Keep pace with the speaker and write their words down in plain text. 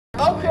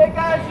Okay,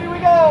 guys, here we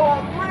go.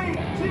 On 3,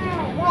 2,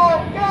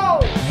 1, go!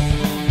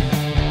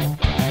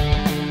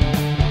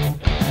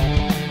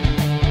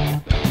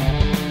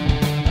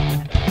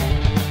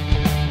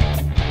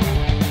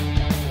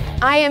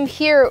 I am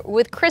here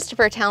with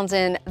Christopher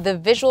Townsend, the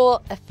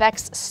visual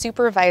effects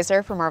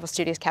supervisor for Marvel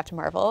Studios Captain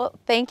Marvel.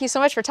 Thank you so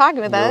much for talking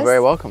with us. You're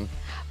very welcome.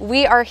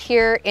 We are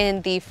here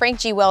in the Frank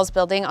G. Wells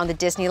building on the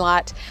Disney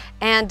lot,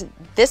 and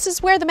this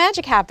is where the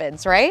magic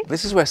happens, right?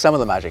 This is where some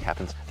of the magic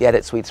happens. The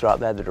edit suites are up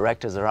there, the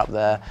directors are up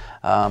there.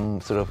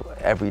 Sort of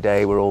every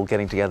day we're all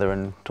getting together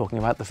and talking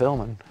about the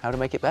film and how to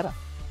make it better.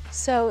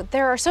 So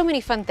there are so many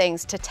fun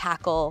things to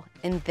tackle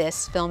in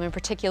this film in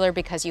particular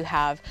because you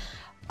have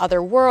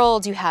other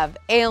worlds, you have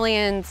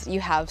aliens, you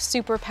have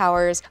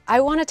superpowers. I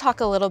want to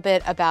talk a little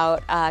bit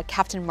about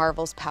Captain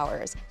Marvel's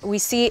powers. We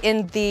see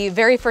in the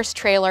very first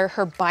trailer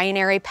her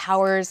binary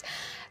powers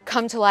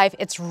come to life.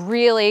 It's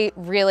really,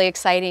 really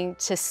exciting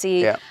to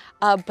see, yeah.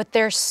 But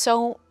there's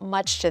so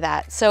much to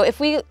that. So if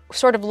we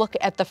sort of look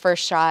at the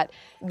first shot,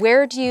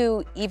 where do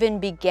you even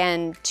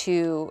begin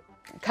to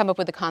come up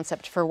with a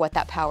concept for what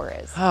that power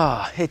is?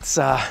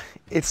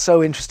 It's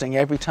so interesting.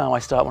 Every time I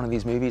start one of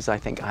these movies, I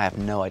think I have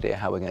no idea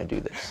how we're going to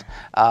do this.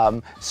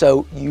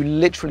 So you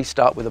literally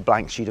start with a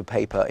blank sheet of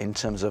paper in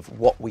terms of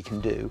what we can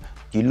do.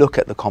 You look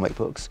at the comic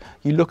books,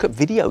 you look at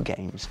video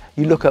games,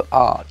 you look at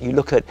art, you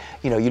look at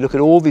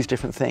all these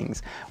different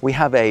things. We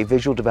have a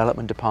visual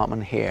development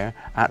department here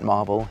at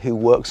Marvel who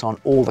works on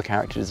all the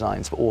character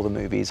designs for all the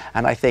movies,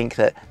 and I think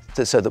that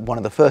one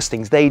of the first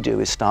things they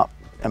do is start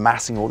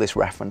amassing all this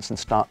reference and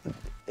start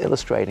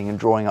illustrating and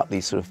drawing up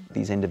these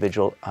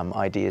individual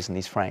ideas and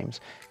these frames.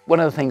 One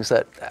of the things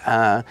that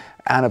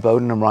Anna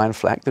Boden and Ryan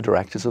Fleck, the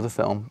directors of the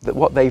film, that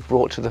what they've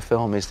brought to the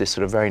film is this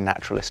sort of very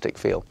naturalistic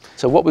feel.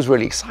 So what was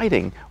really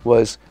exciting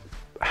was,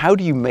 how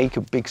do you make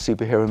a big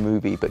superhero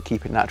movie but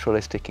keep it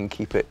naturalistic and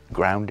keep it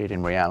grounded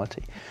in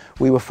reality?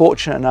 We were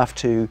fortunate enough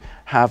to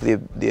have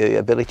the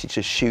ability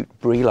to shoot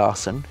Brie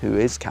Larson, who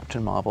is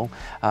Captain Marvel,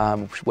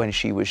 when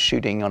she was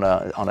shooting on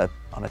a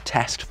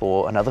test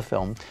for another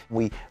film.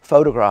 We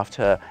photographed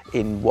her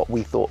in what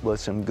we thought were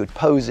some good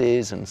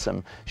poses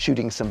and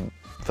shooting some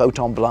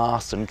photon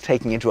blasts and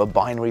taking into a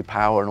binary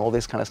power and all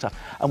this kind of stuff.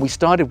 And we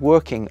started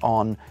working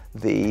on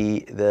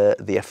the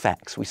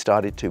effects. We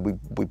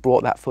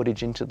brought that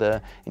footage into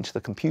the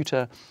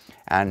computer,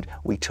 and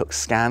we took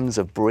scans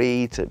of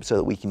Brie so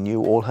that we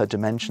knew all her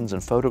dimensions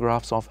and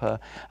photographs of her,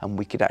 and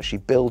we could actually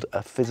build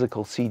a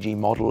physical CG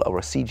model or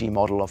a CG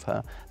model of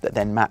her that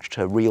then matched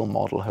her real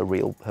model, her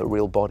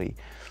real body.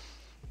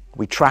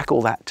 We track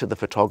all that to the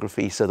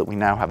photography so that we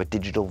now have a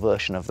digital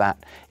version of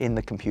that in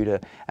the computer,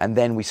 and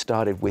then we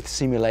started with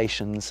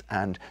simulations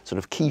and sort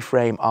of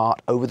keyframe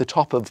art over the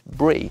top of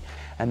Brie,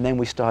 and then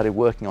we started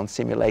working on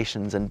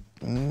simulations and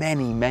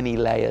many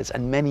layers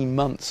and many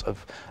months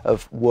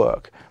of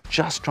work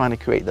just trying to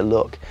create the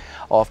look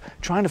of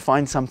trying to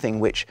find something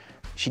which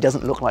she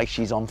doesn't look like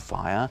she's on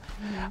fire.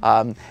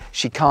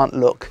 She can't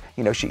look,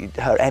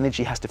 her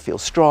energy has to feel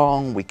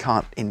strong. We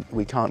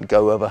can't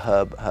go over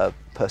her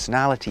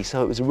personality.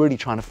 So it was really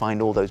trying to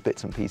find all those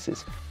bits and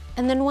pieces.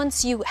 And then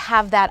once you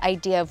have that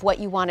idea of what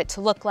you want it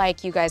to look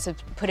like, you guys have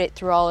put it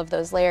through all of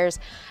those layers,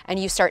 and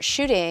you start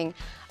shooting,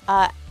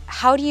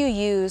 how do you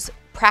use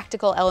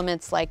practical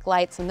elements like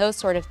lights and those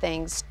sort of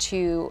things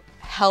to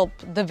help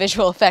the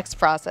visual effects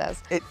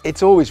process?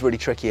 It's always really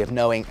tricky of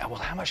knowing,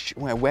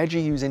 well, where do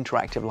you use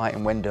interactive light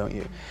and when don't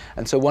you?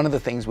 And so one of the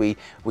things we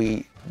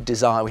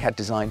had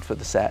designed for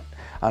the set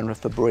and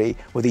for Brie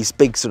were these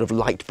big sort of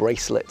light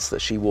bracelets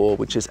that she wore,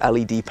 which is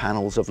LED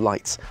panels of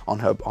lights on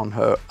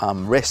her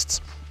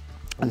wrists.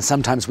 And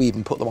sometimes we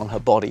even put them on her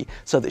body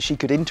so that she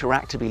could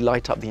interactively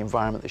light up the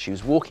environment that she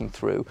was walking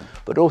through,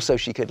 but also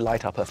she could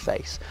light up her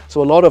face.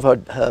 So a lot of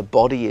her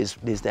body is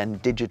then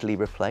digitally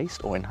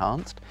replaced or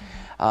enhanced.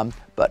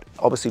 But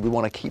obviously we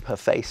want to keep her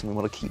face and we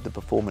want to keep the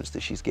performance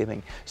that she's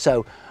giving.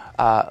 So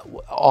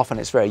often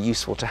it's very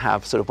useful to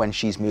have sort of when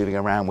she's moving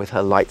around with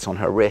her lights on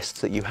her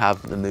wrists that you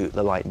have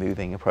the light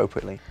moving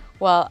appropriately.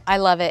 Well, I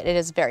love it. It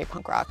is very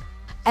punk rock.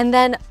 And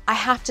then I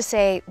have to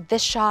say,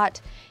 this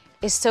shot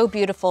is so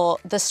beautiful.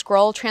 The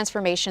Skrull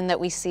transformation that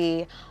we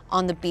see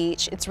on the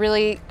beach, it's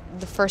really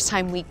the first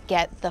time we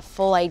get the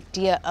full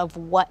idea of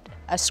what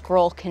a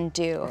Skrull can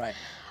do.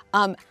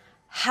 Right.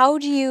 How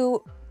do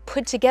you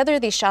put together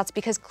these shots?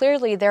 Because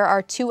clearly there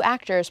are two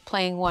actors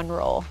playing one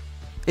role.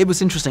 It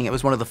was interesting. It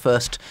was one of the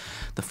first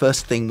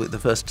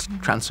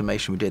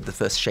transformation we did, the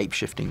first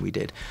shape-shifting we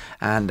did.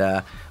 And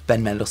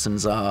Ben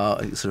Mendelsohn's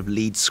our sort of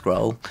lead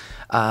Skrull.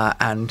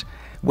 And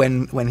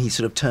when he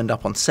sort of turned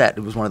up on set,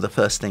 it was one of the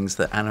first things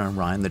that Anna and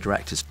Ryan, the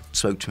directors,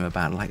 spoke to him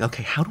about. Like,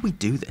 okay, how do we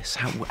do this?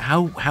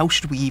 How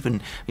should we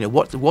even,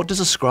 what does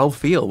a Skrull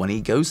feel when he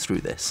goes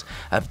through this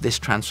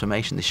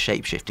transformation, this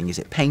shape shifting? Is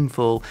it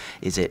painful?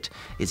 Is it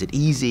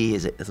easy?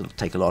 Does it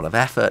take a lot of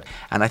effort?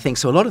 And I think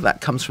so. A lot of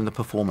that comes from the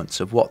performance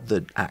of what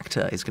the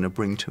actor is going to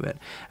bring to it.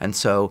 And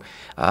so,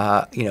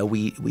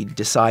 we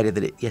decided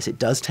that yes, it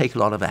does take a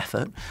lot of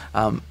effort.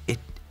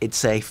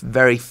 it's a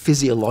very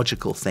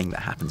physiological thing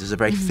that happens. It's a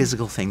very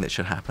physical thing that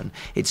should happen.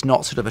 It's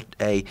not sort of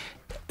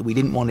we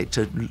didn't want it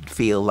to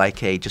feel like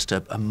just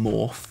a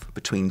morph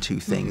between two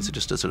things, or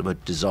just a sort of a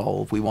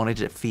dissolve. We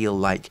wanted it to feel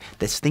like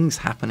there's things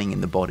happening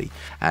in the body.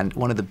 And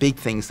one of the big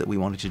things that we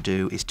wanted to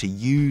do is to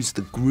use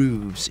the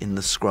grooves in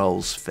the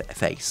Skrull's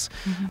face.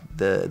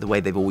 The way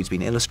they've always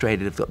been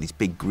illustrated, they've got these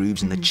big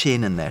grooves in the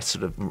chin and their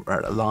sort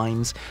of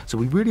lines. So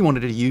we really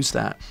wanted to use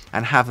that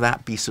and have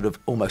that be sort of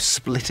almost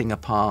splitting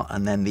apart,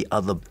 and then the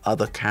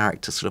other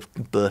characters sort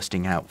of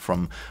bursting out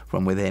from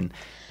within.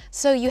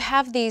 So you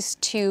have these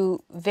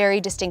two very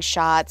distinct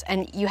shots,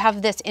 and you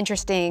have this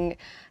interesting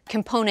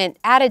component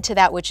added to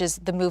that, which is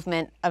the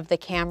movement of the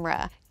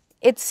camera.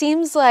 It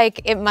seems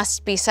like it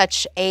must be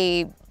such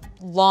a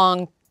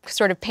long,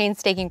 sort of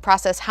painstaking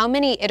process. How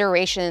many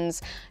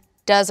iterations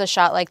does a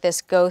shot like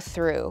this go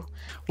through?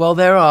 Well,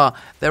 there are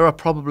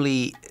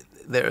probably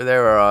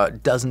there are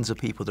dozens of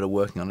people that are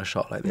working on a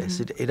shot like this.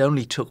 It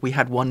only took, we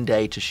had one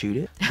day to shoot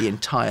it, the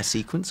entire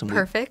sequence. And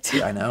Perfect.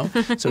 I know.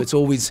 So it's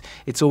always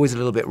a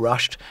little bit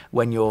rushed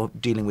when you're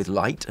dealing with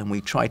light. And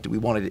we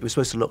wanted it was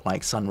supposed to look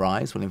like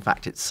sunrise. Well, in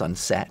fact, it's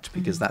sunset,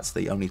 because that's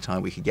the only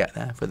time we could get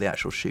there for the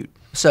actual shoot.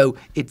 So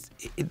it's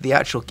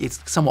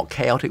somewhat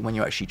chaotic when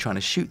you're actually trying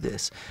to shoot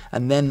this.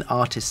 And then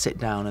artists sit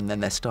down and then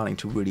they're starting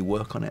to really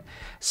work on it.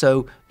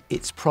 So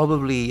it's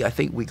probably, I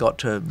think we got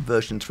to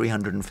version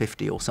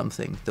 350 or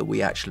something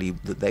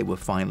that they were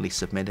finally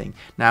submitting.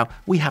 Now,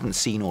 we haven't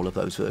seen all of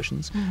those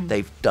versions.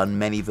 They've done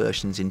many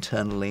versions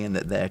internally, and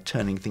that they're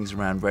turning things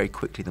around very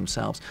quickly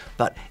themselves.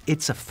 But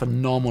it's a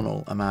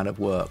phenomenal amount of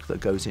work that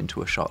goes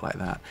into a shot like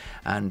that.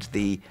 And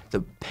the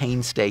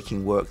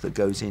painstaking work that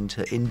goes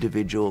into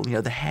individual,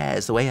 the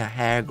hairs, the way her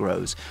hair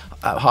grows,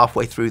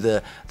 halfway through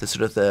the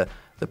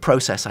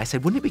process, I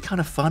said, wouldn't it be kind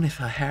of fun if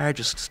her hair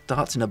just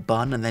starts in a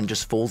bun and then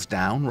just falls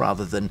down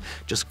rather than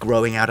just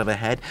growing out of her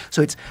head?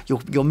 So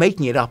you're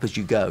making it up as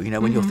you go,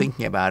 when you're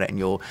thinking about it,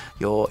 and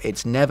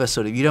it's never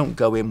sort of, you don't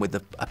go in with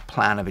a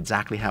plan of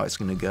exactly how it's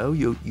going to go.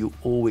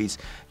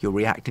 You're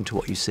reacting to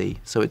what you see.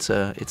 So it's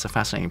a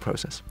fascinating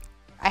process.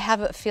 I have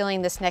a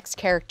feeling this next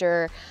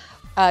character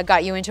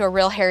got you into a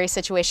real hairy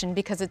situation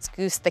because it's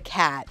Goose the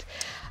cat.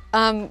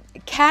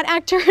 Cat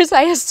actors,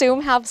 I assume,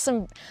 have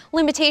some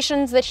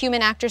limitations that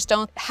human actors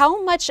don't.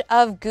 How much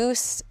of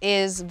Goose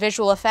is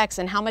visual effects,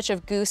 and how much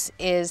of Goose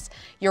is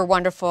your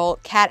wonderful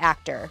cat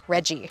actor,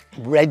 Reggie?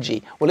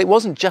 Reggie. Well, it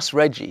wasn't just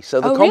Reggie.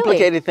 So the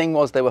complicated thing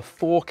was there were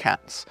 4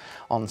 cats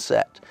on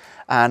set.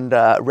 And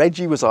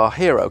Reggie was our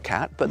hero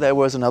cat, but there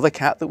was another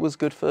cat that was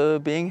good for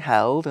being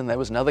held, and there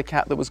was another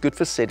cat that was good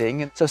for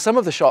sitting. And so some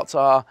of the shots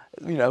are,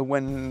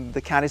 when the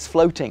cat is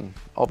floating.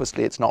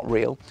 Obviously, it's not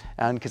real,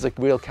 and because a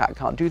real cat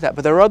can't do that.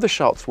 But there are other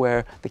shots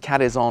where the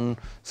cat is on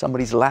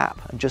somebody's lap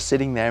and just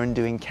sitting there and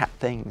doing cat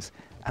things.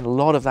 And a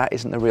lot of that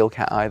isn't the real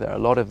cat either. A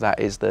lot of that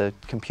is the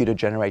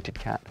computer-generated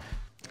cat.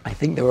 I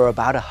think there were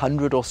about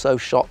 100 or so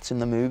shots in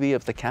the movie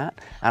of the cat,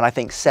 and I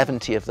think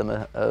 70 of them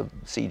are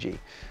CG.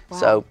 Wow.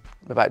 So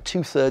about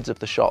 2/3 of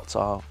the shots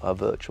are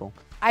virtual.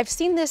 I've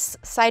seen this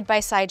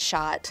side-by-side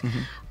shot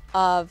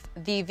of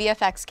the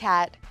VFX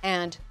cat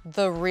and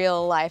the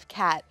real-life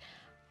cat.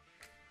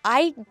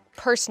 I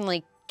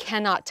personally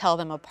cannot tell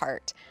them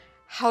apart.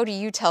 How do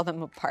you tell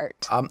them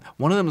apart?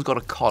 One of them's got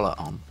a collar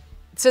on.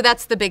 So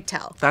that's the big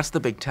tell. That's the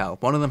big tell.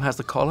 One of them has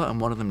the collar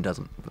and one of them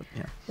doesn't. But,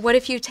 yeah. What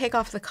if you take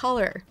off the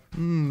collar?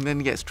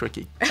 Then it gets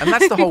tricky. And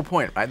that's the whole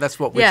point, right? That's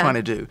what we're trying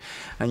to do.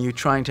 And you're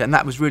trying to, and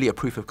that was really a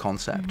proof of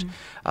concept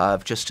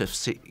of just to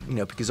see,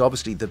 because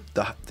obviously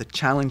the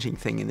challenging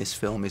thing in this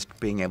film is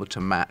being able to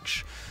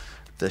match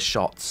the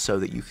shots so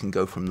that you can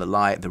go from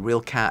the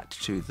real cat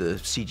to the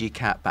CG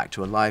cat, back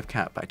to a live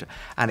cat,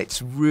 and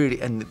it's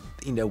really, and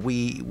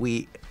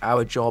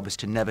our job is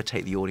to never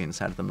take the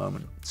audience out of the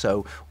moment.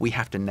 So we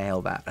have to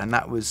nail that, and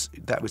that was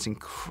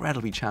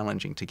incredibly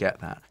challenging to get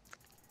that.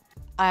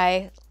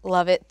 I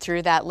love it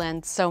through that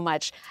lens so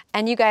much.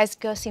 And you guys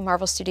go see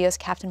Marvel Studios'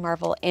 Captain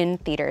Marvel in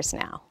theaters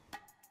now.